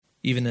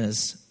even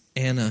as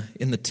Anna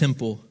in the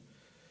temple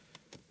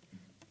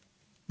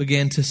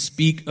began to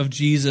speak of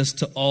Jesus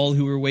to all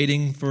who were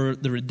waiting for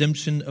the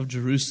redemption of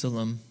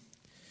Jerusalem,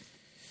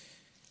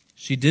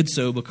 she did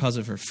so because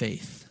of her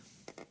faith.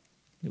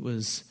 It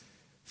was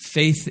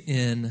faith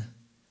in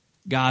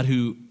God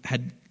who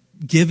had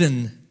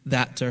given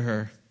that to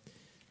her.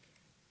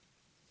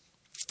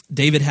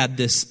 David had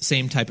this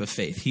same type of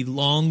faith. He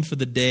longed for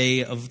the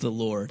day of the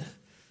Lord.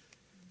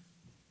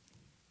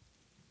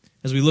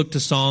 As we look to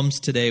Psalms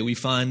today, we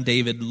find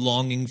David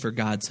longing for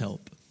God's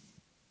help.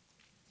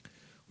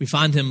 We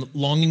find him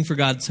longing for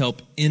God's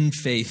help in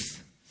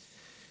faith.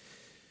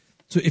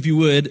 So if you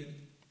would,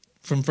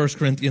 from 1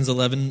 Corinthians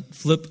 11,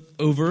 flip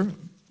over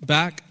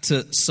back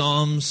to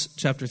Psalms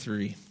chapter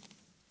 3.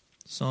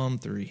 Psalm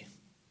 3.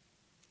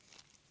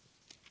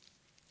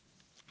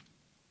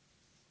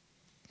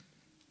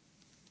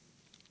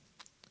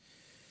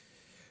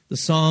 The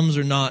Psalms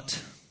are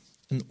not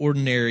an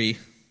ordinary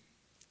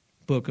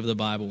book of the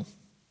Bible.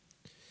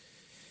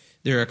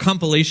 They're a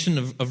compilation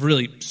of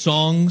really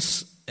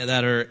songs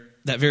that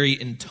vary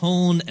in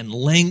tone and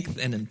length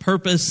and in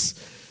purpose.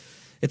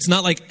 It's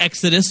not like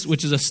Exodus,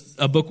 which is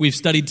a book we've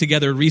studied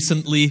together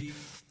recently.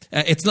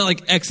 It's not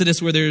like Exodus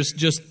where there's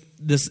just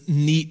this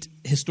neat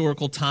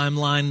historical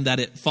timeline that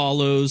it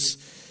follows.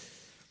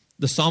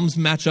 The Psalms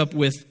match up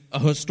with a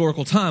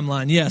historical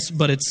timeline, yes,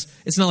 but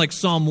it's not like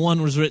Psalm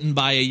 1 was written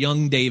by a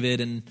young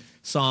David and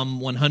Psalm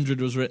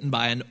 100 was written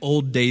by an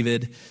old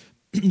David.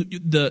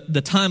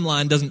 The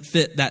timeline doesn't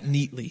fit that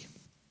neatly.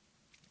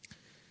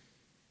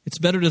 It's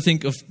better to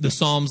think of the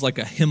Psalms like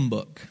a hymn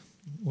book,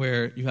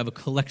 where you have a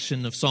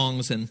collection of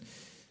songs and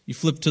you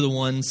flip to the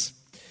ones.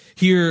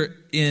 Here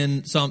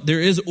in Psalm,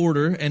 there is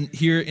order, and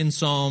here in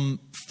Psalm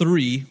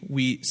 3,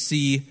 we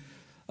see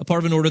a part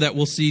of an order that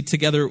we'll see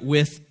together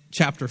with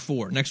chapter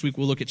 4. Next week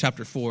we'll look at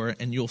chapter 4,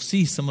 and you'll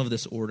see some of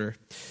this order.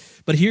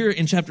 But here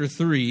in chapter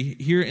 3,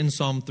 here in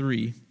Psalm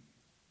 3,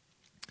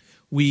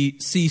 we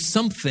see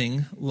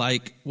something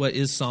like what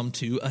is Psalm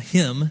 2, a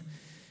hymn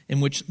in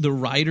which the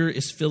writer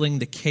is filling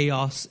the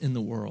chaos in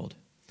the world.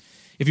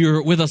 If you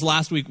were with us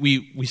last week,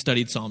 we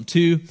studied Psalm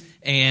 2,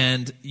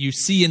 and you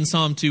see in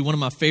Psalm 2 one of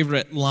my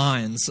favorite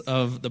lines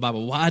of the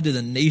Bible. Why do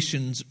the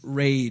nations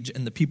rage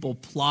and the people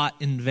plot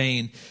in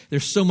vain?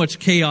 There's so much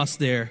chaos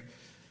there.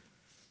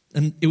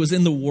 And it was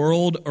in the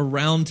world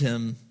around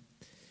him.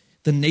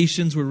 The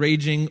nations were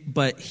raging,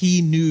 but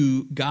he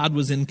knew God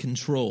was in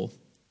control.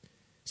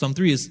 Psalm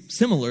 3 is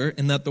similar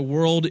in that the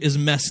world is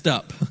messed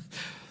up.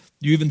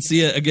 You even see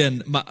it,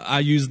 again, I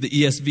use the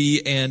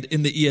ESV, and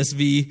in the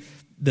ESV,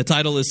 the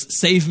title is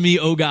Save Me,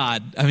 O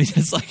God. I mean,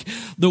 it's like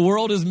the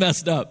world is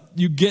messed up.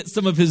 You get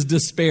some of his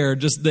despair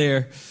just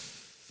there.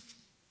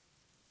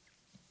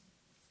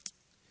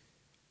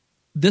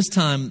 This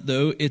time,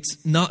 though,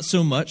 it's not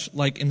so much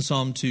like in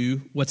Psalm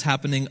 2, what's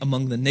happening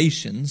among the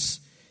nations.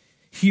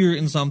 Here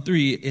in Psalm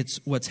 3, it's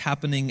what's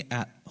happening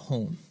at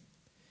home.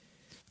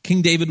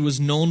 King David was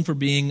known for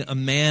being a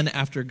man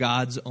after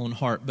God's own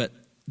heart, but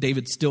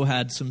David still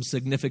had some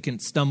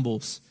significant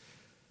stumbles.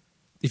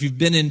 If you've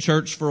been in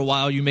church for a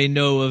while, you may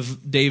know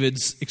of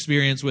David's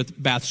experience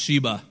with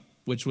Bathsheba,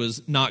 which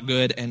was not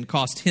good and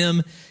cost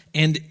him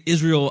and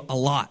Israel a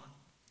lot.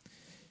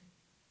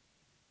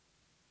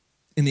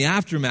 In the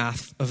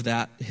aftermath of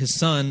that, his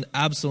son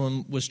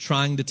Absalom was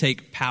trying to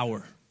take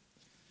power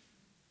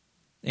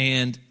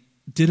and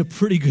did a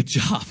pretty good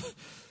job.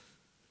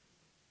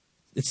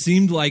 It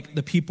seemed like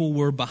the people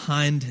were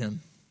behind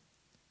him.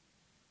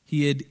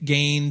 He had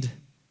gained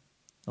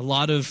a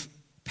lot of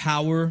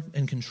power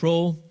and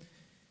control,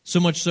 so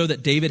much so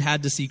that David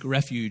had to seek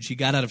refuge. He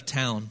got out of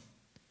town.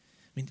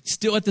 I mean,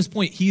 still at this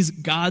point, he's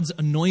God's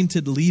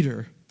anointed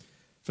leader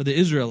for the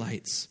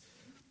Israelites.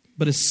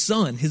 But his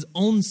son, his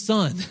own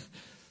son,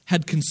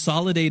 had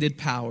consolidated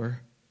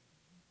power,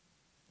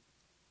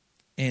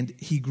 and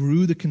he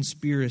grew the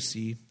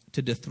conspiracy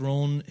to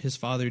dethrone his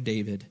father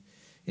David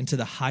into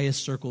the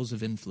highest circles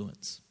of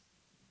influence.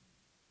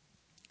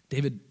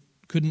 David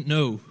couldn't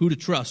know who to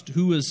trust,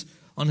 who was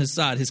on his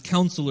side. His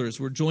counselors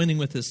were joining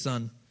with his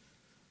son.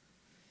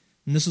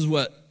 And this is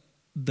what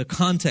the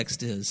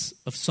context is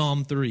of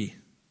Psalm 3.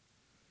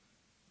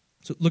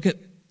 So look at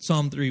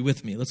Psalm 3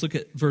 with me. Let's look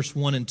at verse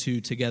 1 and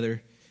 2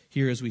 together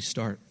here as we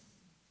start.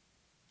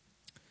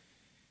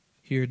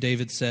 Here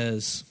David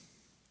says,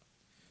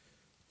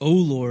 O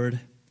Lord,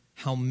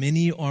 how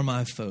many are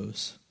my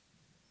foes?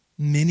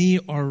 Many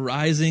are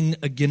rising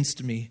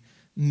against me.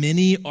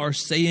 Many are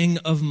saying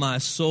of my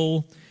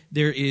soul,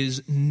 there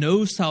is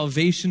no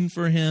salvation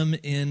for him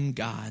in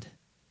God.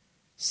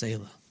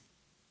 Selah.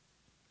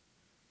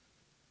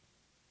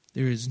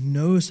 There is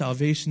no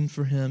salvation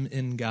for him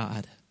in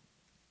God.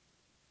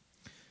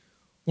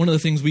 One of the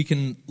things we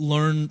can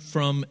learn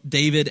from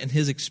David and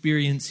his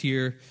experience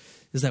here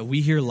is that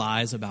we hear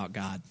lies about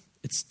God.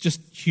 It's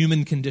just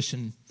human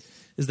condition,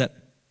 is that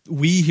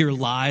we hear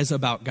lies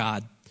about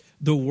God.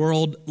 The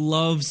world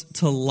loves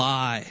to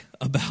lie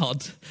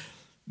about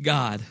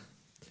God.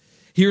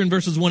 Here in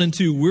verses 1 and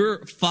 2,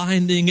 we're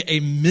finding a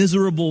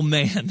miserable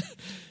man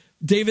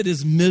David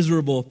is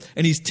miserable,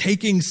 and he's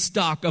taking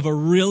stock of a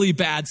really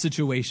bad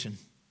situation.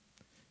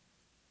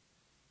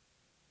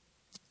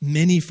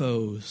 Many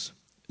foes,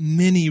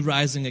 many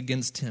rising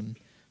against him.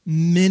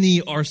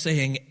 Many are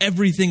saying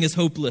everything is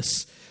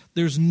hopeless.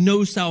 There's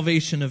no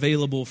salvation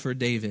available for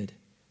David.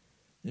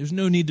 There's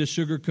no need to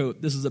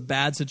sugarcoat. This is a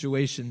bad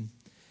situation.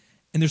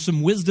 And there's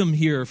some wisdom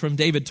here from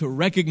David to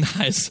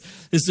recognize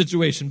his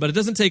situation. But it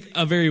doesn't take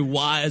a very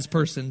wise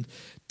person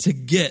to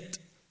get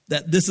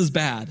that this is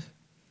bad.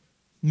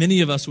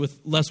 Many of us with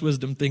less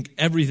wisdom think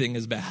everything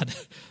is bad.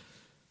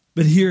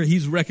 But here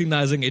he's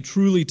recognizing a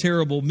truly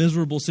terrible,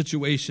 miserable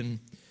situation.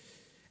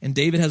 And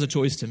David has a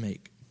choice to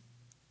make.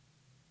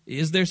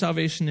 Is there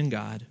salvation in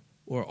God,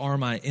 or are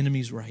my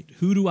enemies right?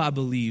 Who do I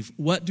believe?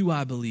 What do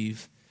I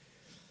believe?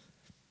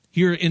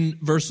 Here in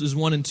verses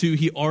 1 and 2,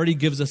 he already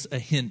gives us a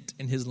hint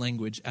in his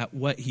language at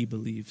what he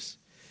believes.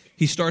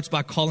 He starts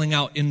by calling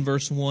out in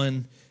verse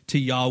 1 to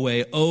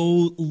Yahweh,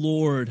 "O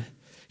Lord."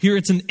 Here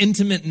it's an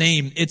intimate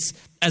name. It's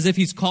as if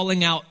he's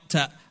calling out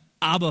to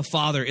Abba,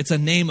 Father. It's a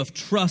name of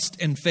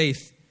trust and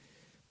faith.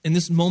 In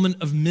this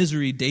moment of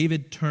misery,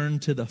 David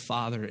turned to the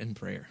Father in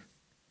prayer.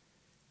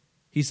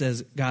 He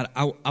says, God,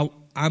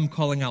 I'm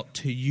calling out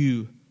to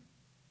you.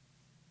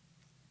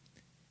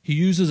 He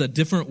uses a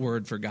different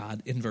word for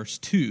God in verse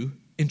 2,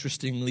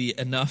 interestingly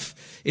enough.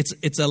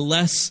 It's a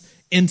less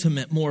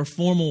intimate, more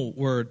formal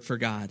word for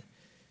God.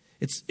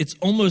 It's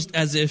almost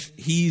as if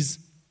he's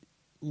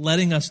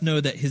letting us know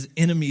that his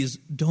enemies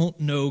don't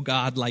know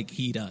God like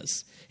he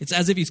does. It's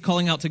as if he's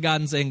calling out to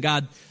God and saying,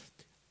 God,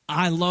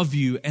 I love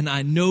you and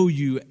I know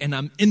you and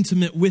I'm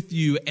intimate with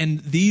you, and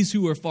these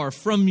who are far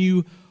from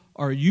you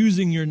are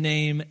using your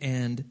name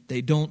and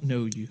they don't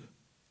know you.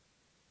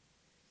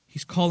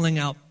 He's calling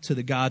out to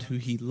the God who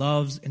he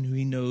loves and who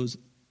he knows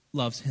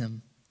loves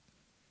him.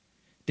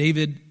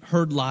 David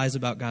heard lies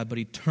about God, but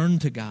he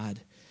turned to God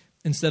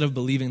instead of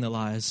believing the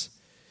lies.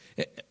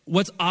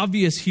 What's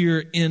obvious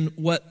here in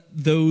what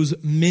those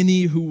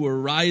many who were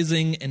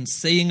rising and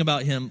saying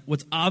about him,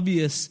 what's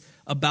obvious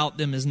about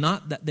them is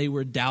not that they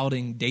were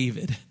doubting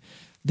David.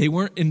 They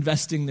weren't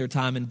investing their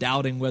time in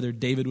doubting whether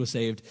David was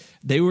saved.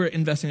 They were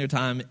investing their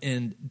time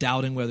in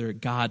doubting whether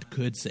God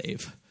could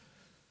save.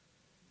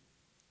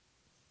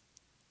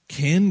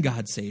 Can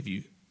God save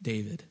you,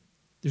 David?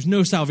 There's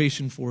no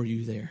salvation for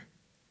you there.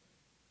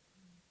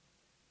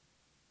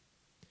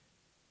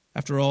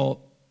 After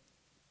all,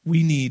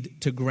 we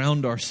need to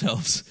ground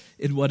ourselves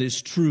in what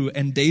is true,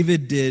 and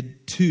David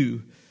did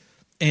too.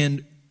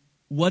 And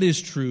what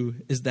is true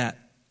is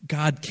that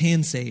God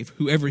can save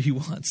whoever he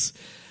wants.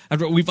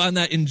 After all, we find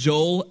that in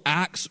Joel,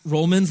 Acts,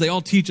 Romans, they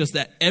all teach us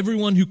that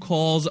everyone who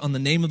calls on the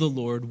name of the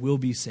Lord will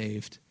be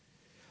saved.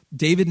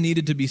 David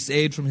needed to be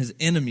saved from his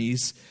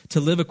enemies to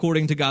live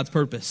according to God's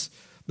purpose.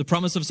 The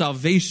promise of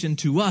salvation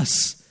to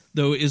us,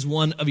 though, is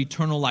one of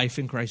eternal life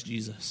in Christ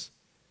Jesus.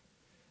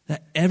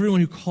 That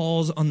everyone who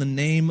calls on the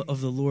name of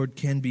the Lord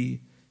can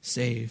be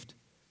saved.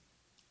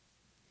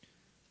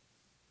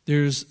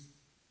 There's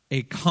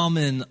a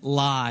common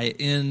lie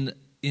in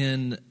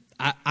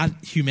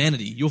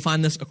humanity. You'll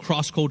find this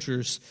across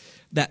cultures,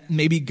 that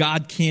maybe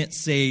God can't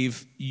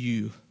save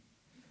you.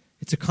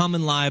 It's a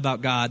common lie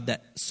about God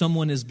that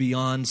someone is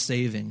beyond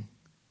saving.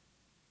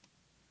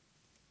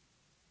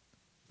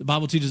 The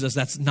Bible teaches us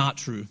that's not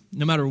true.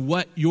 No matter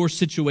what your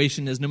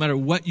situation is, no matter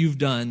what you've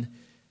done,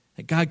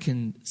 that God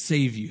can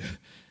save you,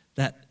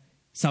 that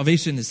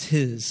salvation is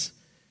his.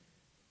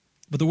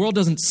 But the world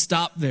doesn't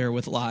stop there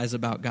with lies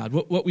about God.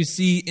 What we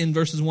see in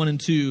verses 1 and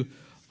 2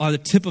 are the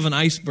tip of an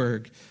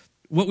iceberg.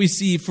 What we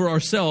see for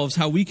ourselves,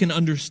 how we can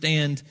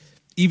understand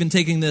even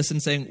taking this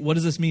and saying, what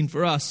does this mean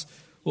for us?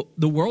 Well,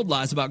 the world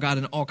lies about God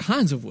in all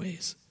kinds of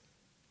ways.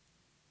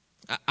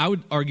 I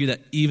would argue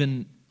that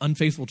even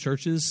unfaithful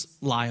churches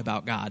lie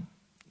about God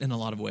in a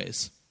lot of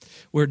ways.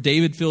 Where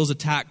David feels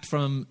attacked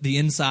from the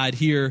inside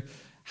here,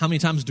 how many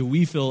times do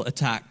we feel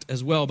attacked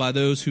as well by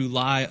those who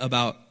lie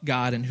about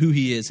God and who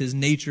he is, his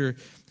nature,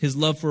 his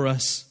love for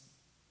us?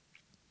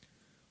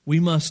 We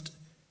must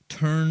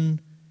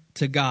turn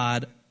to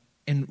God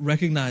and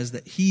recognize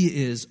that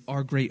he is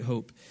our great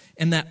hope,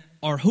 and that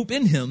our hope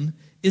in him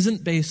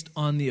isn't based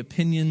on the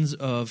opinions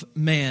of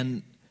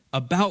man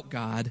about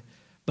God,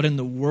 but in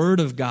the word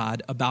of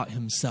God about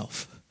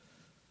himself.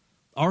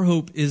 Our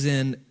hope is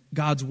in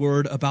God's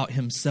word about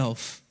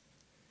himself.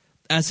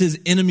 As his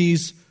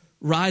enemies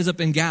rise up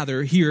and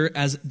gather here,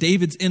 as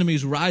David's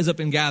enemies rise up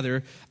and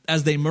gather,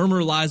 as they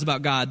murmur lies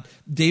about God,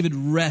 David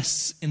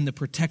rests in the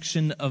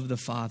protection of the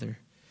Father.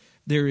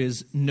 There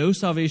is no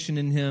salvation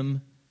in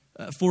him,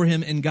 for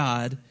him in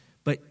God,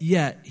 but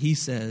yet he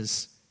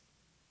says,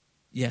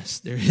 yes,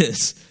 there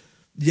is.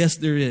 Yes,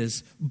 there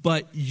is.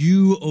 But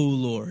you, O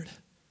Lord.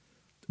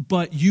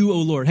 But you, O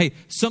Lord. Hey,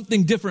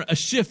 something different, a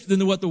shift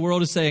than what the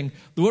world is saying.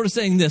 The world is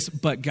saying this,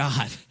 but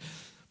God.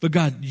 But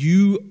God,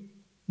 you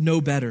know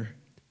better.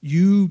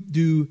 You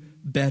do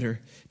better.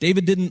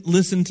 David didn't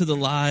listen to the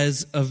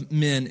lies of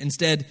men.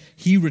 Instead,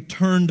 he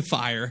returned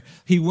fire.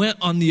 He went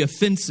on the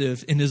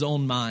offensive in his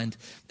own mind.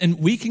 And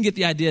we can get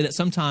the idea that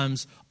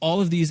sometimes all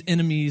of these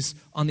enemies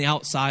on the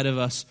outside of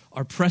us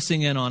are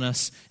pressing in on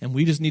us, and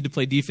we just need to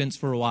play defense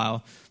for a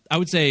while. I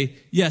would say,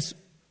 yes,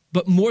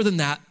 but more than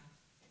that,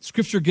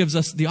 Scripture gives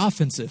us the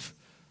offensive.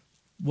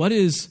 What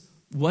is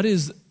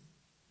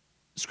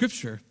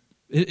Scripture?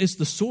 It's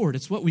the sword.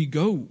 It's what we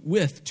go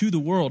with to the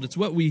world. It's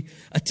what we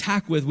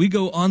attack with. We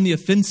go on the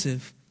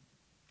offensive.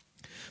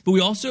 But we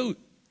also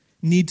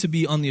need to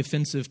be on the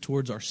offensive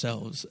towards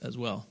ourselves as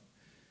well.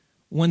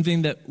 One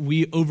thing that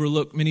we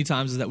overlook many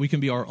times is that we can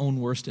be our own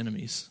worst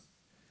enemies,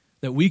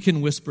 that we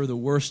can whisper the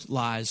worst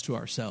lies to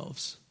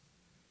ourselves.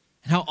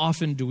 And how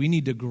often do we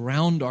need to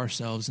ground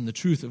ourselves in the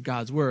truth of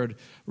God's word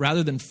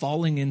rather than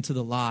falling into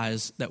the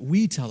lies that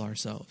we tell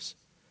ourselves?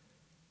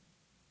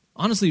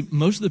 Honestly,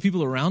 most of the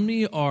people around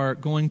me are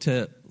going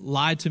to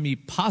lie to me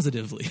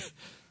positively.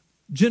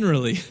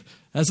 Generally.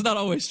 That's not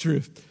always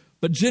true,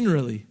 but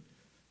generally.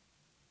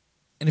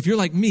 And if you're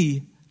like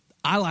me,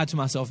 I lie to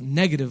myself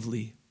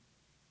negatively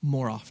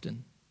more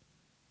often.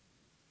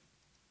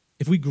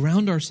 If we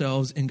ground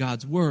ourselves in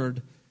God's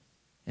word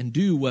and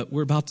do what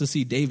we're about to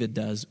see David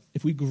does,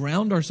 if we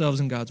ground ourselves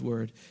in God's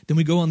word, then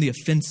we go on the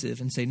offensive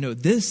and say, no,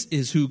 this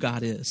is who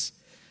God is.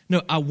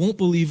 No, I won't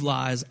believe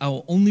lies. I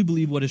will only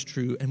believe what is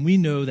true. And we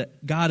know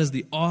that God is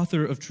the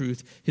author of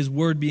truth. His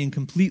word being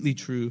completely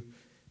true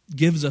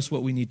gives us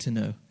what we need to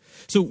know.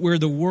 So where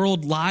the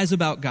world lies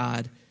about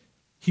God,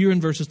 here in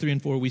verses 3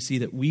 and 4, we see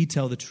that we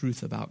tell the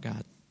truth about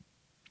God.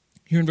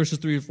 Here in verses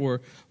 3 and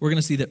 4, we're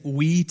going to see that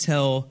we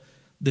tell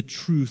the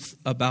truth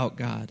about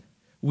God.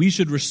 We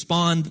should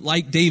respond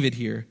like David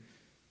here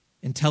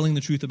in telling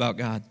the truth about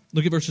God.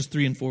 Look at verses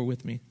 3 and 4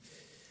 with me.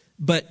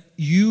 But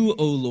you,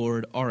 O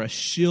Lord, are a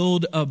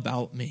shield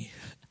about me,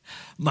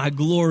 my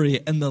glory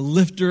and the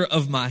lifter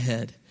of my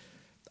head.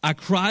 I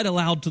cried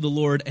aloud to the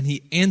Lord, and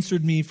he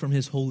answered me from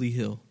his holy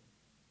hill.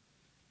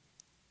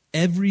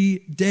 Every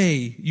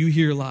day you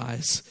hear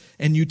lies,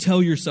 and you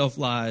tell yourself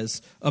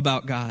lies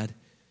about God.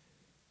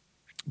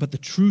 But the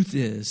truth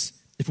is,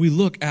 if we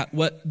look at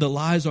what the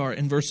lies are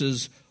in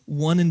verses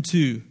 1 and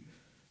 2,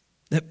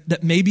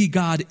 that maybe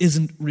God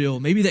isn't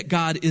real, maybe that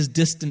God is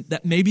distant,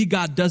 that maybe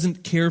God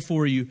doesn't care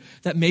for you,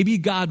 that maybe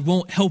God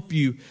won't help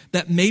you,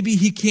 that maybe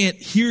he can't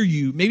hear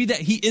you, maybe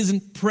that he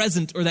isn't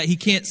present or that he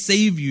can't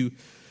save you.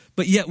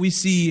 But yet we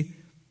see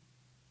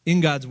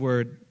in God's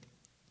word,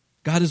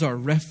 God is our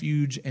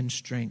refuge and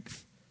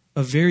strength,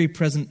 a very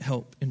present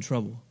help in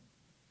trouble.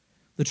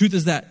 The truth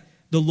is that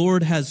the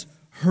Lord has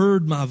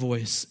heard my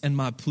voice and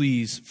my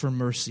pleas for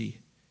mercy.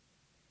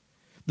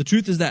 The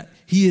truth is that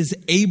he is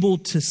able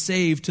to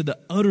save to the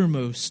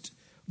uttermost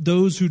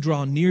those who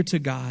draw near to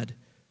God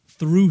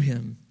through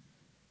him,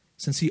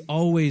 since he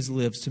always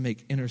lives to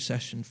make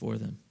intercession for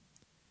them.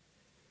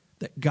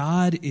 That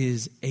God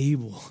is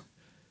able,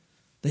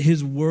 that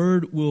his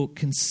word will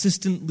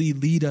consistently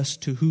lead us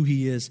to who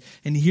he is.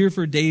 And here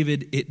for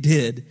David, it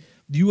did.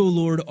 You, O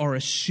Lord, are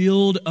a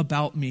shield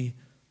about me,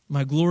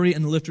 my glory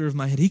and the lifter of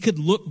my head. He could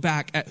look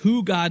back at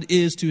who God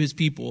is to his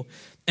people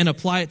and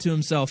apply it to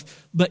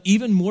himself. But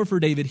even more for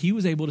David, he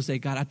was able to say,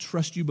 God, I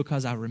trust you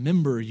because I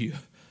remember you.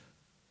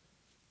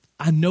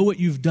 I know what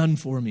you've done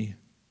for me.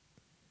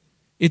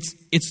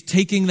 It's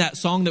taking that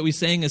song that we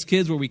sang as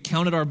kids where we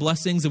counted our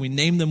blessings and we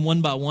named them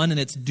one by one, and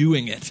it's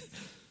doing it.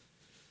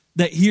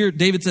 That here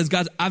David says,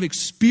 God, I've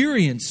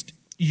experienced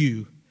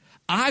you.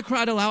 I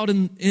cried aloud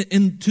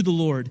to the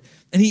Lord,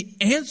 and he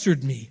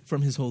answered me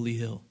from his holy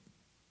hill.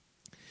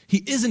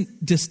 He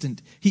isn't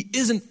distant. He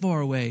isn't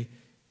far away.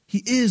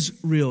 He is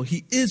real.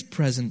 He is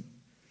present.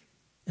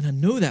 And I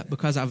know that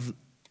because I've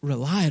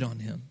relied on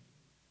him.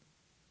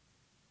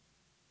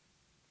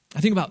 I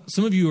think about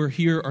some of you who are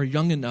here are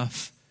young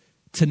enough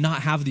to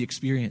not have the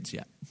experience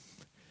yet.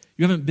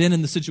 You haven't been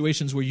in the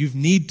situations where you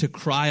need to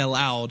cry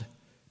aloud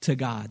to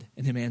God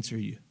and him answer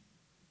you.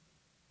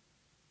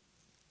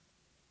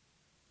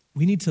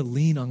 We need to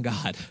lean on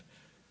God.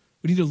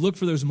 We need to look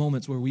for those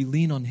moments where we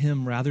lean on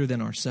him rather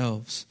than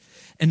ourselves.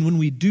 And when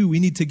we do, we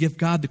need to give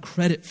God the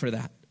credit for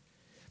that.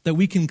 That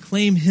we can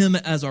claim him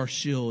as our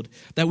shield.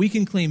 That we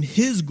can claim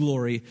his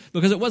glory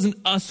because it wasn't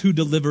us who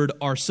delivered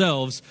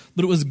ourselves,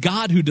 but it was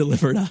God who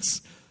delivered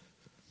us.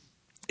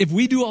 If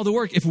we do all the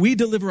work, if we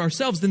deliver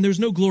ourselves, then there's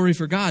no glory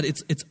for God.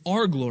 It's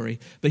our glory.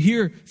 But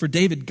here for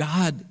David,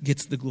 God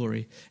gets the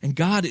glory. And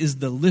God is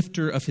the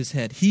lifter of his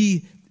head.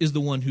 He is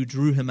the one who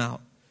drew him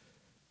out,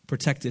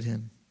 protected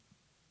him.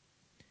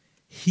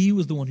 He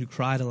was the one who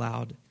cried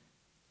aloud.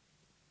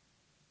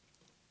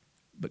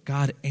 But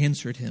God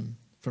answered him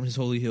from his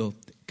holy hill.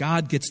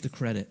 God gets the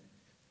credit.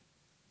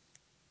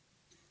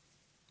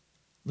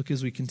 Look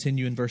as we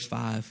continue in verse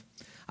 5.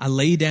 I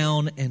lay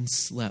down and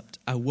slept.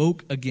 I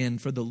woke again,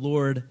 for the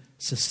Lord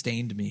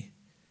sustained me.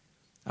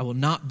 I will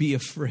not be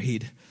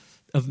afraid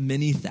of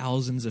many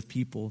thousands of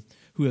people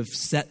who have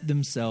set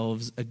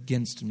themselves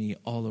against me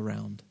all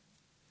around.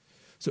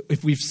 So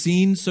if we've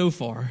seen so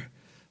far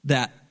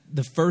that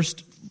the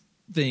first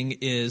thing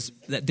is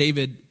that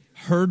David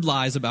heard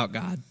lies about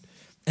God,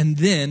 and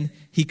then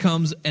he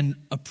comes and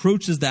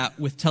approaches that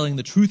with telling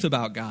the truth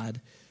about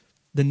God.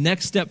 The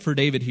next step for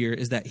David here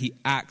is that he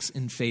acts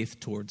in faith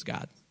towards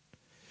God.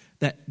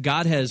 That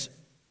God has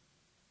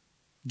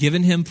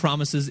given him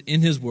promises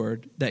in his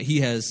word, that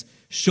he has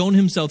shown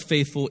himself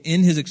faithful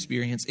in his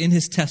experience, in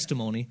his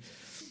testimony.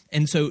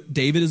 And so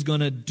David is going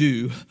to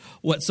do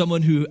what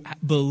someone who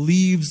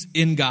believes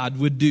in God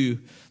would do.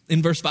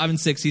 In verse 5 and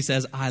 6, he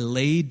says, I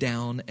lay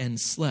down and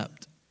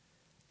slept.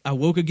 I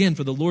woke again,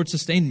 for the Lord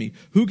sustained me.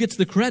 Who gets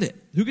the credit?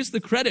 Who gets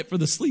the credit for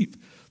the sleep?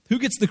 Who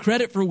gets the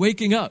credit for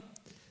waking up?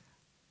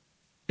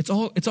 It's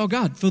all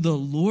God. For the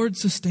Lord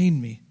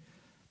sustained me.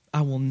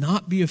 I will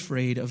not be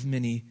afraid of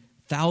many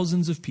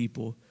thousands of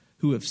people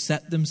who have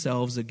set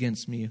themselves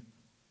against me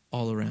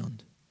all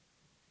around.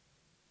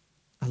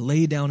 I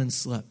lay down and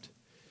slept.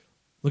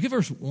 Look at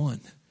verse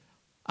 1.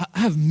 I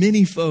have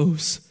many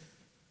foes.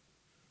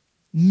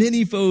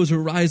 Many foes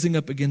are rising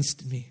up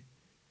against me.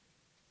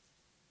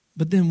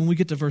 But then when we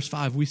get to verse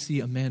 5, we see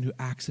a man who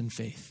acts in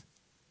faith.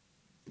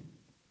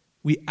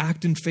 We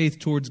act in faith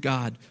towards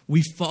God.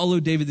 We follow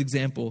David's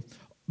example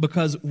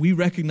because we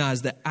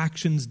recognize that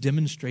actions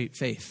demonstrate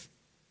faith.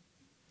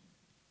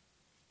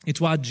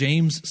 It's why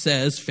James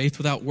says faith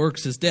without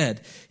works is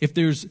dead. If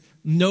there's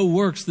no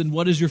works, then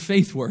what is your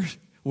faith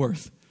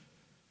worth?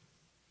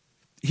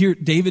 Here,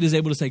 David is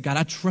able to say, God,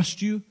 I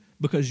trust you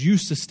because you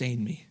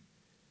sustain me.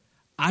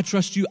 I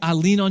trust you. I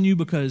lean on you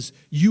because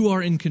you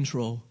are in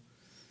control.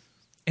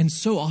 And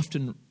so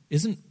often,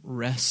 isn't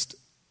rest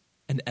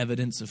an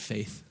evidence of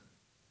faith?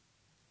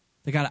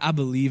 That God, I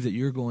believe that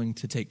you're going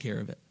to take care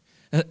of it.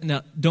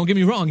 Now, don't get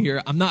me wrong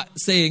here. I'm not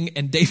saying,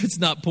 and David's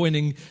not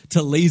pointing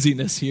to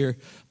laziness here,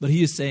 but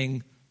he is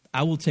saying,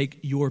 I will take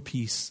your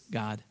peace,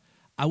 God.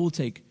 I will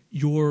take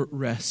your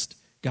rest,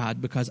 God,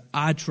 because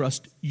I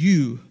trust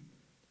you.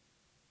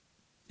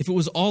 If it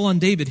was all on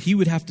David, he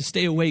would have to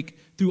stay awake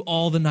through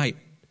all the night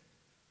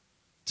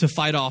to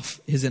fight off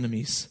his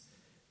enemies,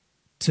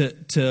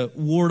 to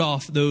ward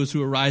off those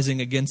who are rising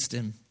against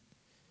him.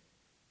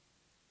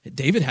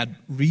 David had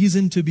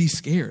reason to be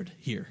scared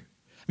here.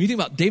 I mean, you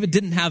think about David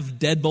didn't have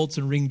deadbolts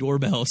and ring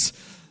doorbells.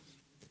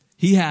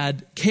 He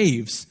had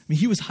caves. I mean,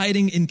 he was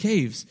hiding in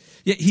caves.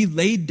 Yet he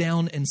laid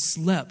down and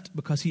slept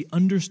because he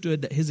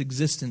understood that his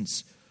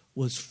existence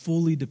was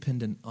fully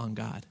dependent on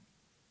God.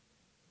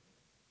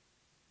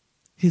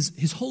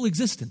 His whole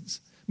existence.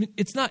 I mean,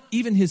 it's not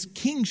even his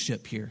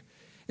kingship here.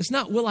 It's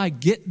not, will I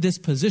get this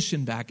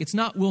position back? It's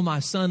not, will my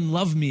son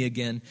love me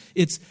again?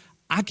 It's,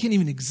 I can't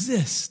even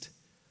exist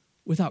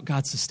without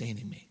God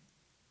sustaining me.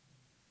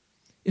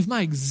 If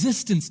my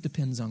existence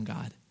depends on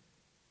God,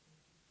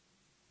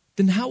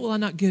 then how will I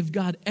not give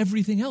God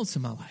everything else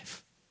in my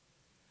life?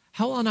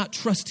 How will I not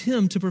trust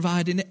him to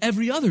provide in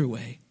every other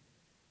way?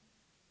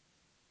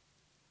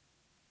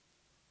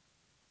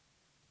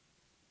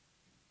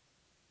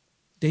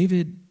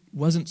 David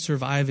wasn't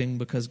surviving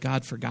because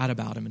God forgot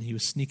about him and he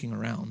was sneaking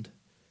around.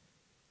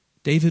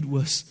 David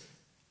was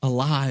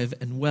alive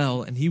and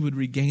well, and he would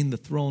regain the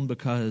throne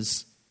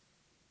because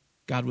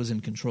God was in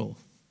control.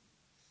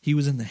 He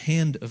was in the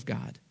hand of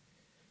God.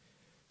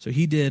 So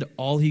he did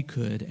all he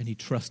could, and he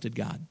trusted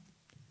God.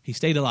 He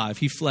stayed alive,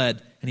 he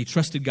fled, and he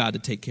trusted God to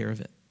take care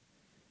of it.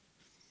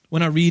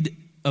 When I read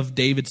of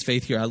David's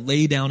faith here, I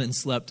lay down and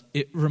slept,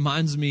 it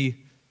reminds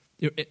me,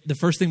 the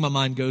first thing my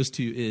mind goes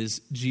to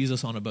is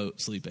Jesus on a boat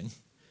sleeping.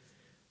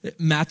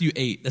 Matthew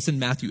 8, that's in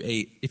Matthew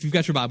 8. If you've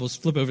got your Bibles,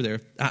 flip over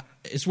there.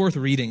 It's worth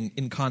reading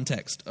in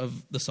context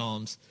of the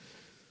Psalms.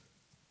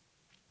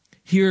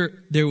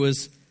 Here, there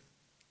was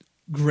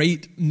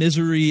great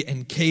misery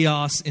and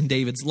chaos in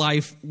David's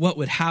life. What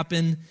would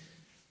happen?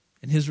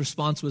 And his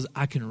response was,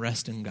 I can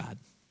rest in God.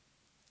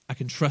 I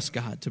can trust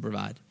God to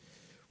provide.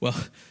 Well,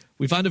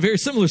 we find a very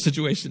similar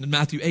situation in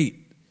Matthew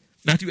 8.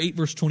 Matthew 8,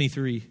 verse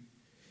 23.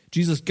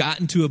 Jesus got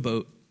into a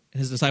boat, and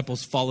his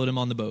disciples followed him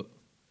on the boat.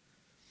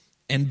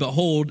 And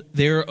behold,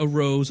 there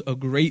arose a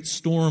great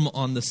storm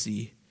on the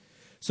sea,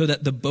 so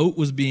that the boat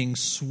was being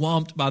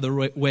swamped by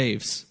the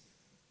waves.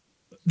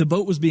 The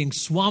boat was being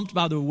swamped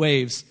by the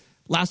waves.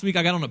 Last week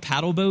I got on a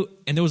paddle boat,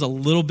 and there was a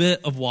little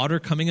bit of water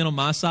coming in on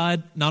my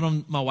side, not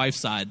on my wife's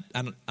side.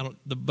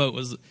 The boat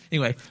was,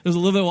 anyway, there was a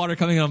little bit of water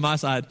coming in on my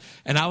side,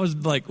 and I was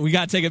like, we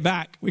got to take it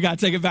back. We got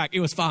to take it back. It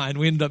was fine.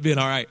 We ended up being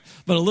all right.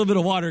 But a little bit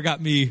of water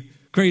got me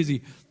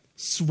crazy.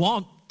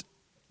 Swamped.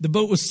 The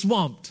boat was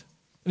swamped.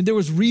 I mean, there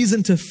was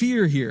reason to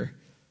fear here.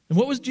 And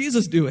what was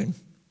Jesus doing?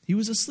 He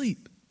was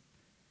asleep.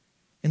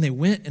 And they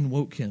went and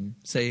woke him,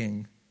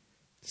 saying,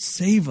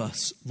 Save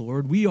us,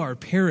 Lord, we are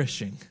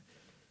perishing.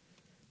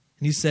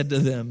 And he said to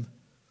them,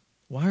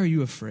 Why are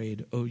you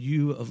afraid, O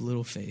you of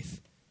little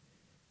faith?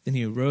 Then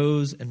he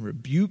arose and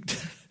rebuked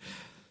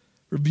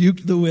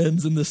the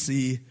winds and the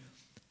sea,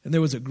 and there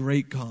was a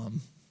great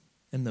calm.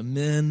 And the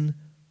men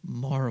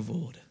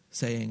marveled,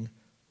 saying,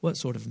 What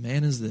sort of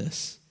man is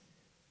this,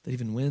 that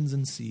even winds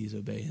and seas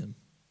obey him?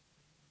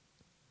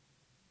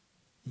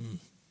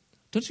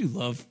 Don't you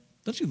love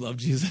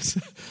Jesus?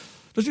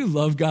 Don't you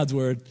love God's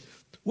word?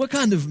 What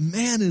kind of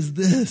man is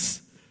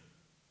this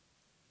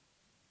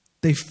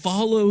They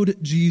followed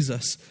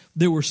Jesus.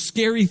 There were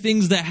scary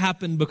things that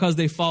happened because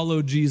they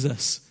followed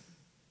Jesus.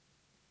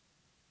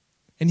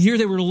 And here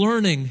they were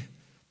learning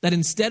that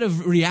instead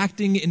of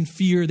reacting in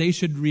fear, they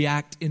should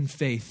react in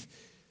faith.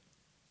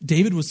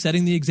 David was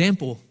setting the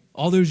example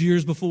all those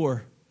years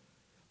before,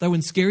 that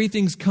when scary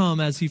things come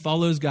as he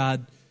follows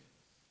God,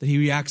 that he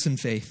reacts in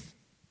faith.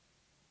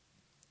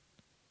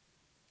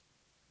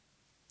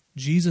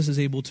 Jesus is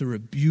able to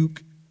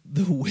rebuke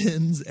the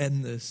winds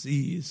and the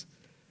seas.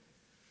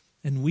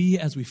 And we,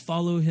 as we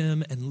follow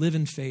him and live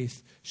in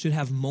faith, should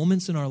have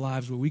moments in our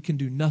lives where we can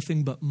do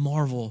nothing but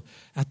marvel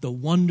at the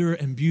wonder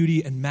and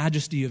beauty and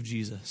majesty of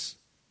Jesus.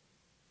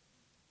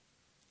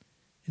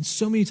 And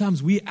so many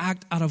times we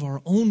act out of our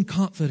own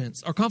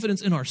confidence, our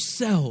confidence in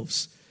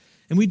ourselves.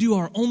 And we do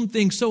our own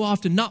thing so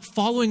often, not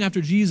following after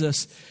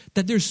Jesus,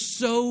 that there's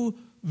so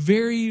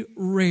very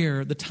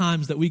rare the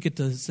times that we get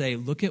to say,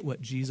 look at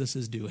what Jesus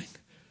is doing.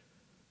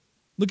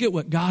 Look at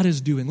what God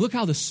is doing. Look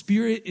how the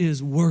Spirit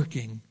is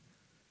working.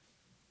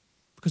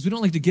 Because we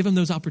don't like to give him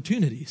those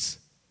opportunities.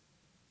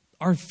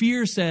 Our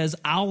fear says,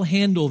 I'll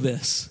handle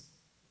this.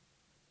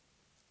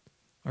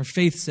 Our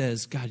faith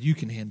says, God, you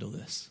can handle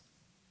this.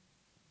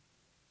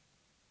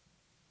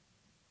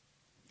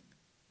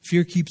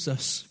 Fear keeps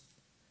us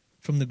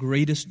from the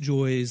greatest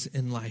joys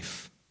in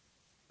life.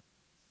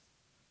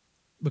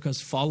 Because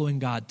following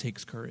God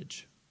takes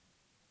courage.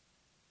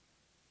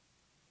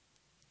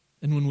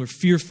 And when we're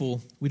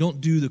fearful, we don't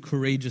do the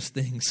courageous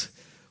things.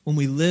 When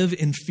we live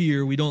in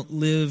fear, we don't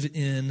live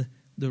in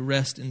the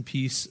rest and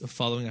peace of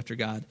following after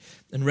God.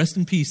 And rest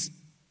and peace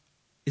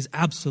is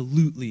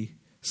absolutely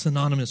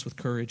synonymous with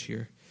courage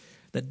here.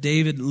 That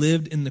David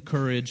lived in the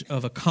courage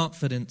of a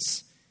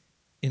confidence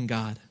in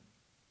God.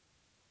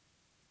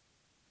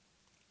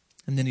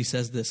 And then he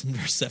says this in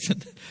verse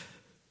 7.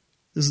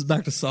 This is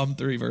back to Psalm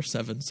 3, verse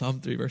 7. Psalm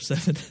 3, verse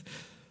 7.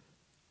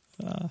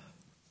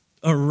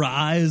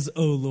 Arise,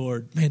 O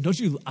Lord. Man,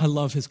 I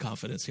love his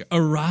confidence here.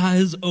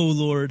 Arise, O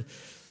Lord.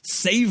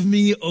 Save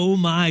me, O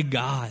my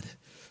God.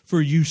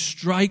 For you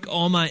strike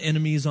all my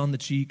enemies on the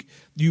cheek.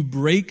 You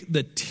break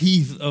the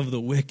teeth of the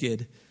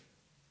wicked.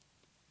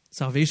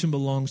 Salvation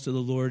belongs to the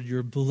Lord.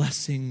 Your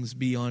blessings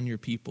be on your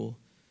people.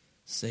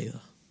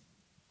 Selah.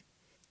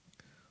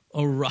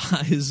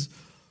 Arise,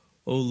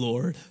 O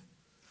Lord.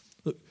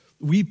 Look,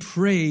 we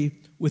pray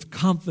with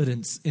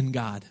confidence in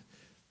God.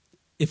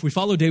 If we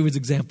follow David's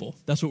example,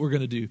 that's what we're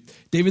going to do.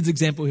 David's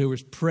example here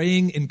was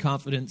praying in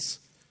confidence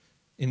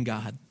in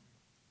God.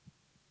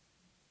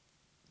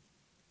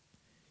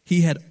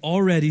 He had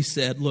already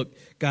said, look,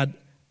 God,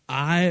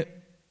 I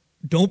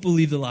don't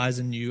believe the lies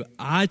in you.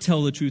 I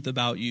tell the truth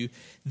about you.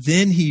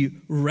 Then he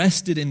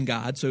rested in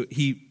God. So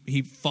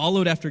he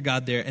followed after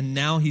God there. And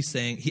now he's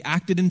saying he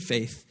acted in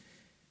faith.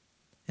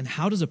 And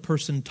how does a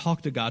person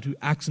talk to God who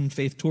acts in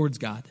faith towards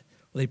God?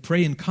 Well, they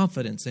pray in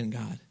confidence in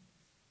God.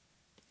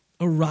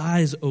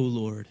 Arise, O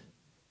Lord.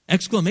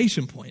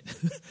 Exclamation point.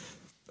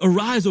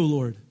 Arise, O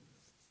Lord.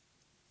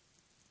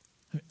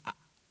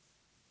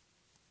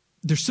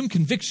 There's some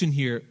conviction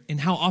here in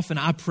how often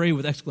I pray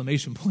with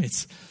exclamation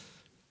points.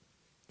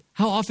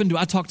 How often do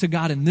I talk to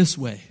God in this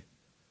way?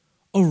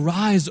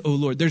 Arise, O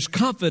Lord. There's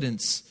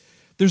confidence.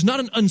 There's not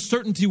an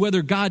uncertainty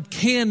whether God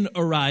can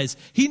arise.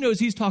 He knows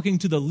he's talking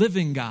to the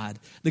living God,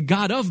 the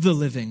God of the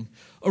living.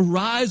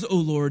 Arise, O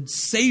Lord.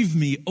 Save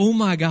me, O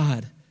my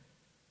God.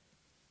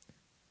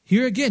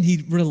 Here again,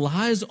 he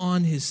relies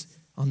on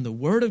the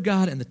word of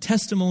God and the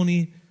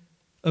testimony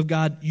of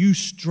God. You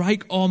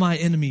strike all my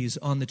enemies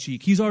on the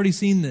cheek. He's already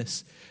seen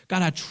this.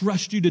 God, I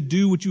trust you to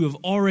do what you have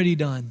already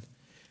done.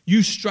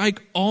 You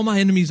strike all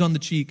my enemies on the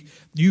cheek.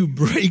 You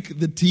break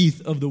the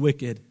teeth of the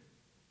wicked.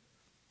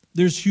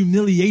 There's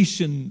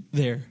humiliation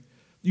there.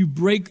 You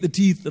break the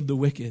teeth of the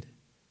wicked.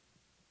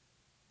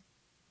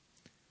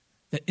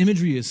 That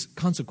imagery is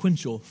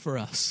consequential for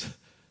us.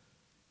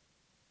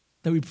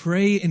 That we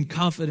pray in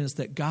confidence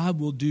that God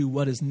will do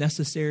what is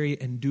necessary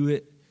and do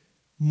it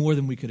more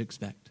than we could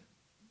expect.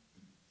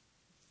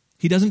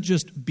 He doesn't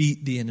just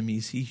beat the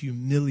enemies, he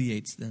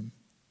humiliates them.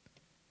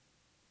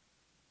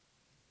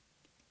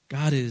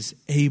 God is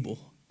able.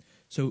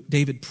 So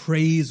David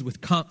prays with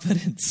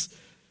confidence.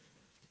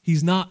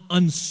 He's not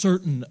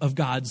uncertain of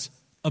God's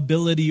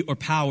ability or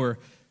power.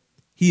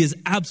 He is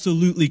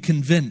absolutely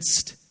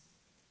convinced.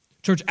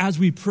 Church, as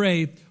we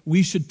pray,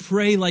 we should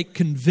pray like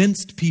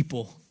convinced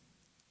people.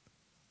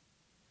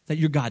 That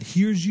your God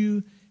hears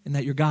you and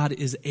that your God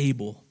is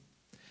able.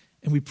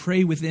 And we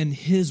pray within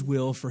his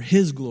will for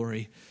his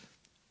glory.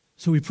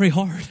 So we pray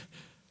hard.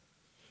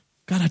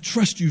 God, I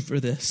trust you for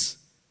this.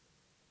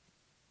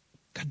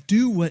 God,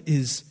 do what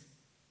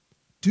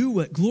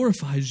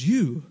glorifies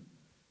you.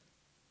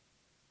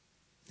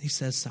 He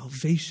says,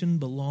 salvation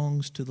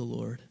belongs to the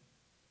Lord.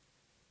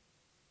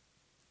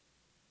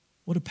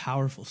 What a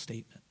powerful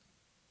statement.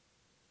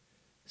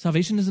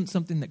 Salvation isn't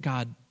something that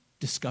God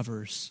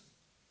discovers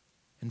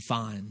and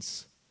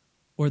finds,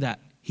 or that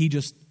he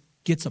just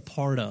gets a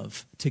part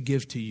of to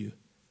give to you.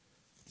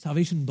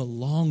 Salvation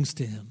belongs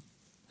to him.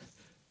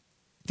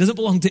 It doesn't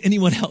belong to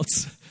anyone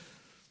else.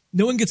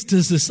 No one gets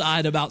to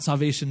decide about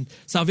salvation.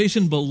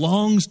 Salvation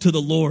belongs to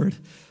the Lord.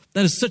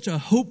 That is such a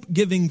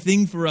hope-giving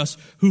thing for us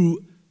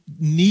who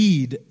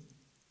need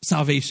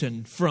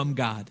salvation from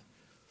God.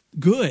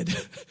 Good.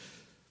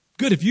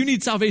 Good. If you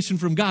need salvation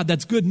from God,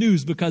 that's good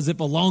news because it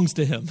belongs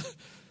to him.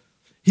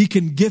 He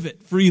can give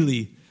it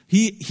freely.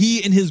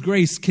 He in his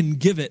grace can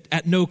give it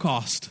at no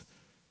cost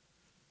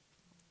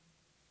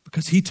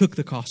because he took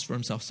the cost for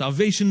himself.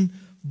 Salvation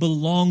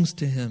belongs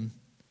to him.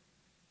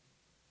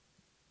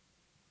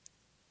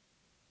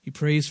 He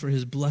prays for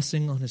his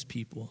blessing on his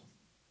people.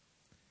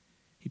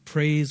 He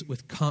prays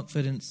with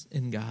confidence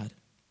in God.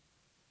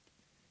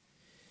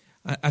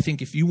 I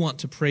think if you want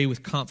to pray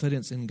with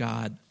confidence in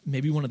God,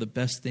 maybe one of the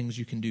best things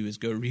you can do is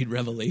go read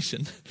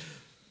Revelation.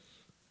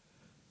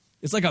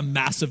 It's like a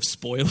massive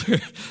spoiler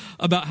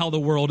about how the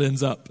world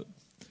ends up.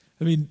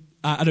 I mean,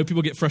 I know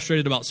people get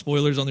frustrated about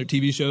spoilers on their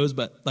TV shows,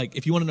 but like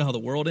if you want to know how the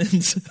world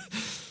ends,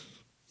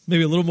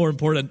 maybe a little more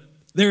important,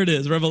 there it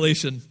is,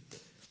 Revelation.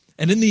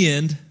 And in the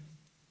end,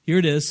 here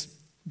it is,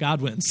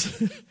 God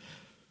wins.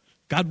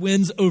 God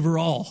wins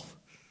overall.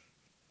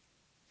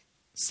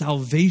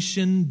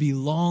 Salvation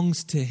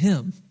belongs to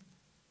him.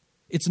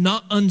 It's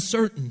not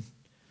uncertain.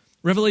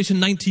 Revelation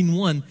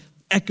 19:1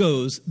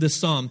 echoes this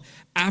psalm.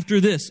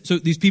 After this, so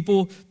these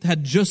people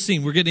had just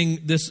seen, we're getting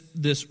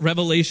this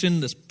revelation,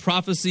 this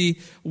prophecy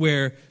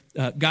where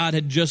God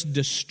had just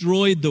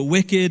destroyed the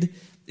wicked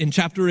in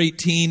chapter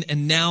 18,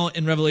 and now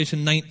in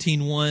Revelation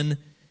 19:1,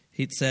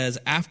 it says,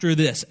 after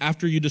this,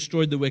 after you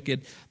destroyed the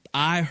wicked,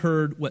 I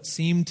heard what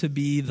seemed to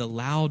be the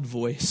loud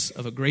voice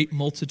of a great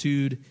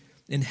multitude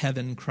in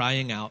heaven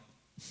crying out,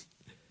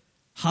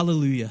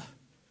 hallelujah,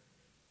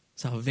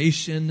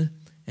 salvation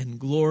and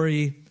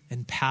glory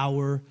and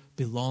power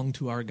belong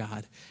to our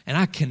God. And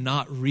I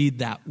cannot read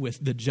that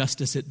with the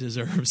justice it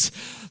deserves.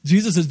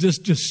 Jesus has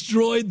just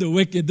destroyed the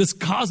wicked, this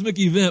cosmic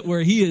event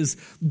where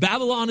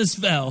Babylon has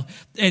fell.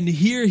 And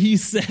here he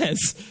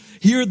says,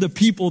 here the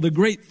people, the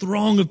great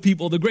throng of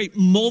people, the great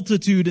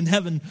multitude in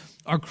heaven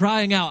are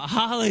crying out,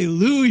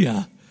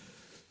 hallelujah.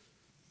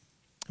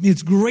 I mean,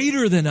 it's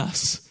greater than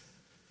us.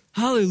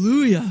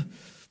 Hallelujah.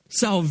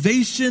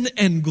 Salvation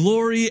and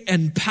glory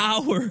and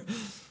power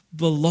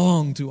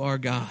belong to our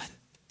God.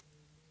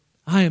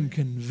 I am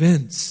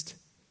convinced,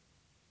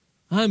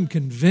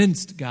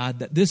 God,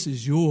 that this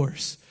is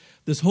yours.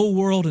 This whole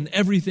world and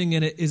everything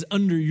in it is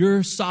under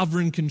your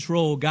sovereign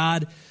control,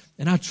 God,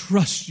 and I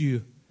trust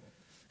you.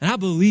 And I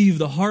believe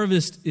the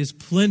harvest is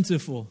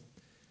plentiful.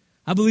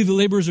 I believe the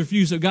laborers are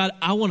few. So God,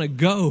 I want to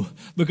go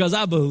because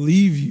I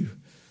believe you.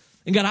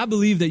 And God, I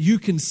believe that you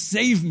can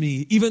save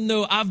me, even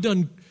though I've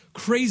done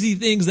crazy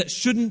things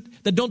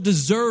that don't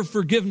deserve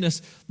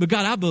forgiveness. But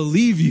God, I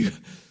believe you.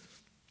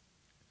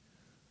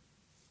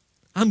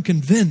 I'm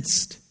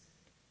convinced.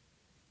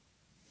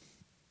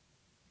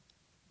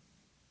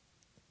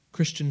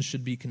 Christians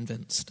should be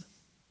convinced.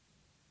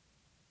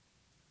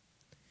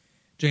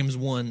 James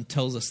 1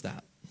 tells us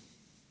that.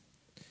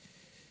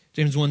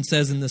 James 1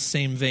 says in the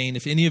same vein,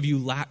 if any of you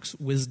lacks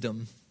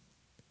wisdom,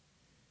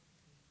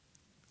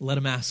 let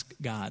him ask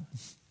God,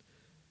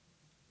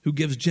 who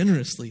gives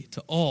generously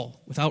to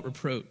all without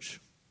reproach,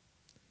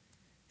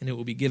 and it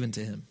will be given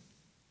to him.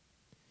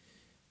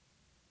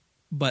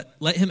 But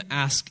let him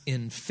ask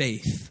in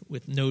faith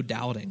with no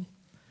doubting.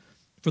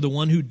 For the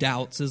one who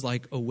doubts is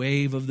like a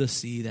wave of the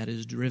sea that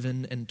is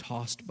driven and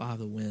tossed by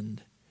the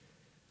wind.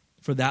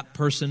 For that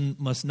person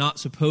must not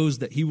suppose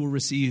that he will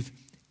receive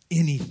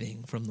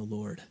anything from the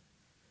Lord.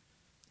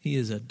 He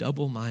is a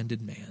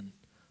double-minded man,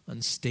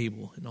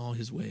 unstable in all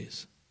his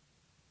ways.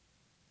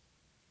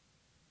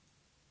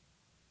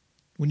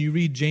 When you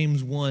read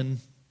James 1,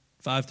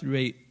 5 through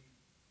 8,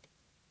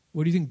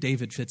 where do you think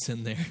David fits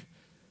in there?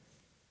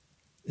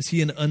 Is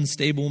he an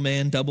unstable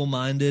man,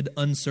 double-minded,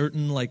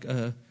 uncertain, like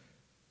a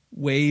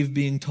wave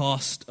being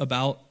tossed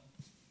about?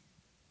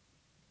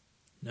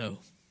 No.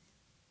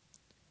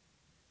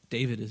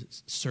 David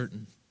is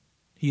certain.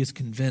 He is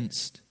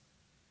convinced.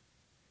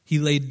 He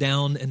laid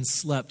down and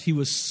slept. He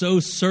was so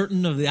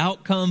certain of the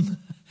outcome,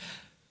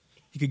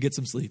 he could get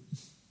some sleep.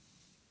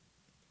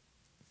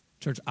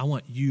 Church, I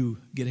want you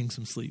getting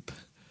some sleep.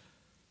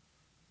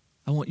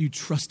 I want you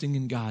trusting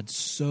in God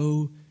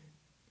so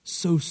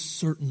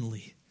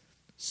certainly,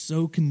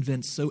 so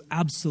convinced, so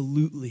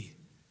absolutely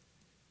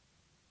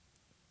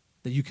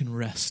that you can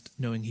rest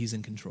knowing he's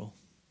in control.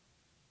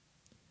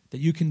 That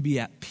you can be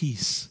at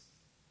peace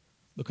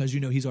because you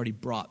know he's already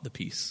brought the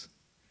peace.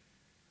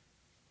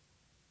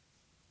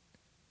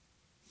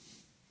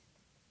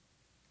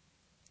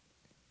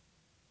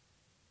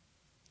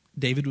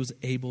 David was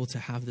able to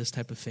have this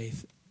type of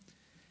faith.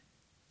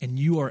 And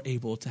you are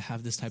able to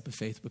have this type of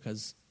faith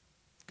because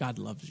God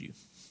loves you.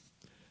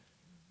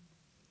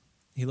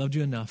 He loved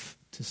you enough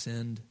to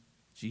send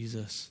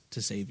Jesus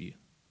to save you.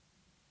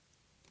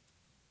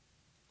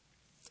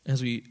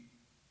 As we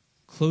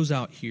close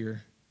out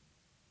here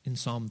in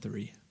Psalm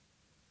 3,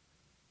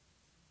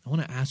 I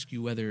want to ask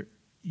you whether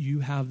you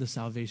have the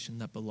salvation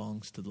that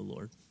belongs to the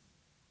Lord.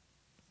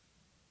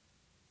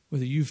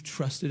 Whether you've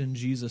trusted in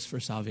Jesus for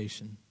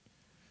salvation.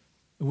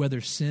 or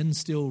whether sin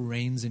still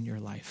reigns in your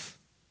life.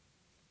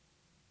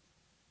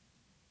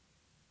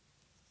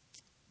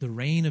 The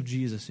reign of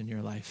Jesus in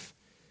your life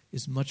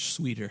is much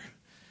sweeter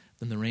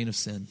than the reign of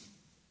sin.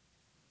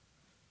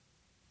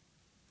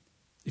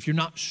 If you're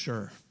not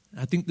sure,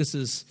 I think this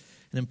is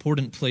an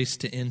important place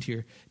to end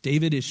here.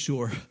 David is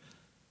sure.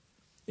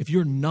 If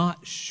you're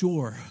not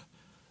sure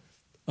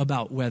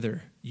about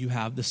whether you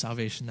have the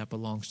salvation that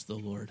belongs to the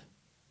Lord,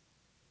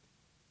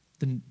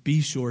 then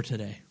be sure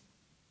today.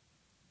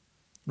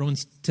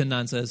 Romans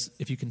 10:9 says,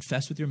 if you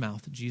confess with your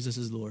mouth Jesus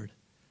is Lord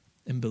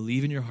and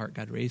believe in your heart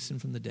God raised him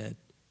from the dead,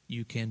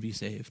 you can be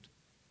saved.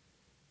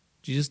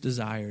 Jesus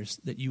desires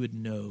that you would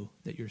know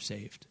that you're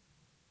saved.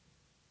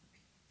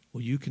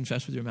 Will you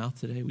confess with your mouth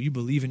today? Will you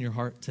believe in your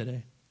heart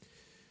today?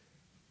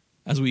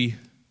 As we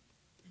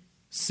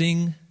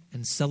sing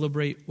and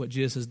celebrate what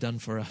Jesus has done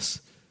for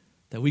us,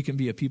 that we can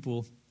be a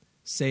people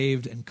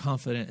saved and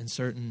confident and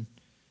certain,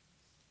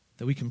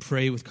 that we can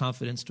pray with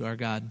confidence to our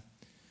God.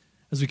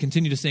 As we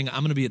continue to sing,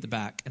 I'm going to be at the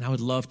back, and I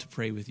would love to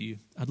pray with you.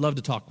 I'd love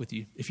to talk with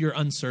you. If you're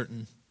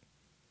uncertain,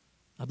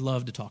 I'd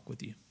love to talk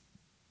with you.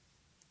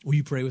 Will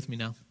you pray with me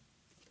now?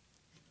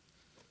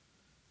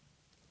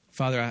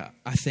 Father,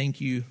 I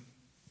thank you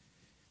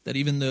that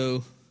even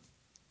though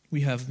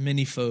we have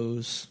many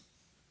foes,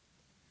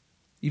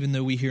 even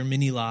though we hear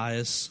many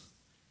lies,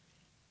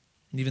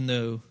 and even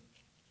though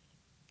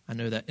I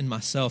know that in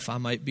myself I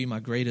might be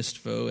my greatest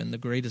foe and the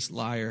greatest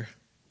liar,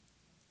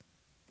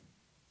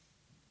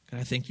 God,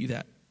 I thank you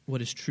that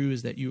what is true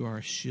is that you are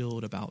a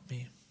shield about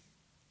me,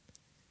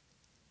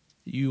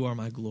 that you are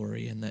my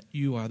glory, and that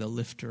you are the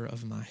lifter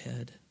of my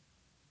head.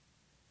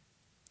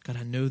 God,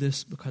 I know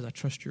this because I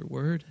trust your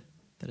word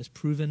that is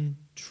proven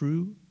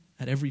true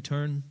at every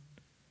turn.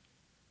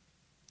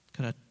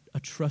 God, I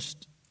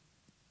trust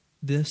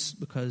this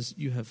because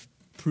you have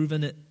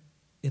proven it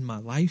in my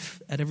life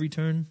at every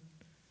turn.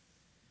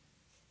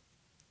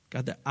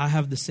 God, that I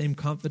have the same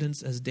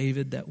confidence as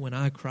David that when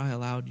I cry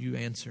aloud, you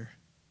answer.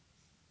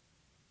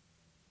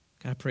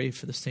 God, I pray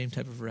for the same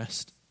type of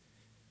rest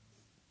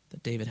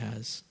that David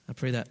has. I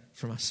pray that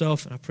for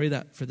myself, and I pray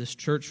that for this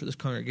church, for this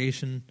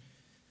congregation,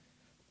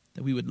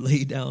 that we would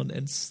lay down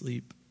and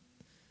sleep,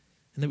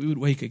 and that we would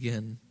wake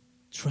again,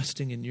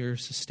 trusting in your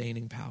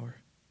sustaining power.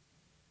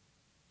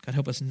 God,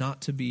 help us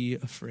not to be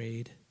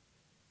afraid,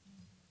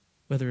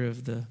 whether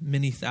of the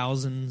many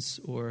thousands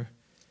or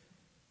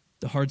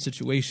the hard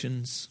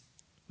situations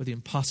or the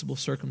impossible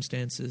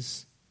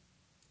circumstances.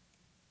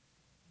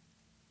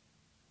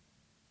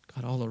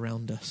 God, all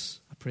around us,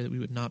 I pray that we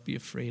would not be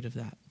afraid of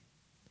that.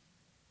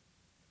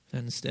 That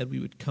instead we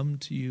would come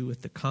to you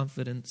with the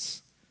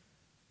confidence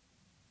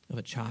of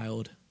a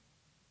child.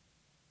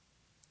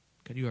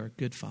 God, you are a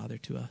good father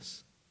to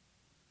us.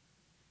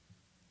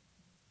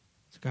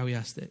 So God, we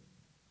ask that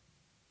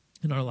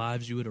in our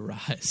lives you would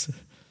arise,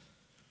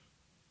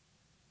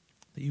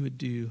 that you would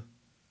do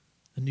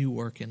a new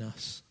work in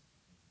us.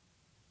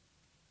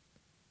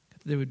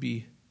 God, that there would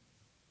be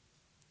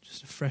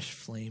just a fresh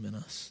flame in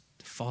us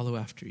to follow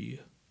after you.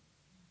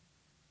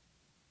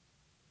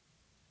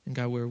 And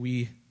God, where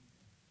we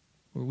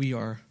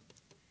are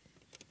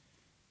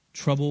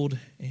troubled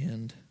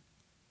and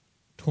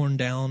torn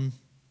down,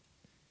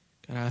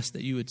 God, I ask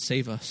that you would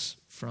save us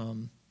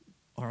from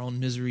our own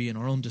misery and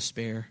our own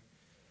despair.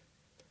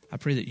 I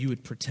pray that you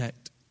would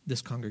protect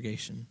this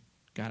congregation.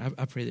 God,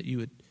 I pray that you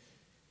would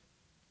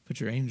put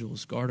your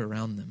angels guard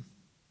around them,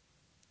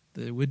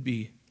 that there would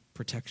be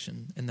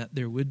protection, and that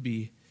there would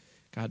be,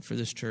 God, for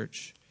this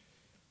church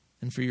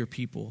and for your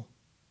people,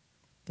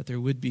 that there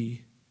would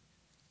be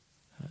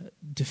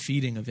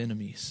defeating of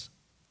enemies,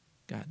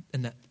 God,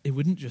 and that it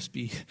wouldn't just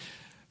be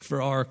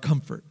for our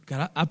comfort.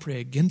 God, I pray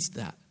against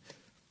that.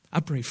 I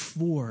pray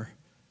for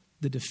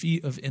the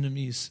defeat of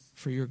enemies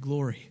for your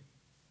glory,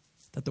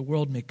 that the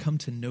world may come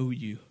to know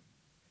you,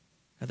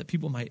 and that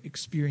people might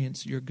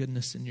experience your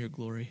goodness and your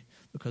glory,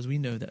 because we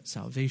know that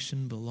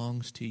salvation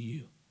belongs to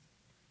you.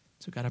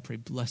 So God, I pray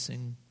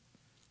blessing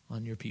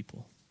on your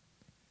people.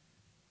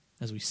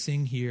 As we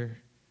sing here,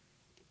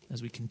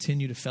 as we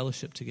continue to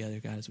fellowship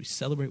together, God, as we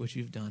celebrate what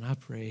you've done, I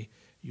pray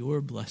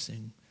your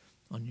blessing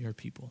on your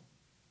people.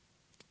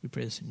 We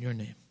pray this in your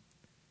name.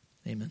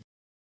 Amen.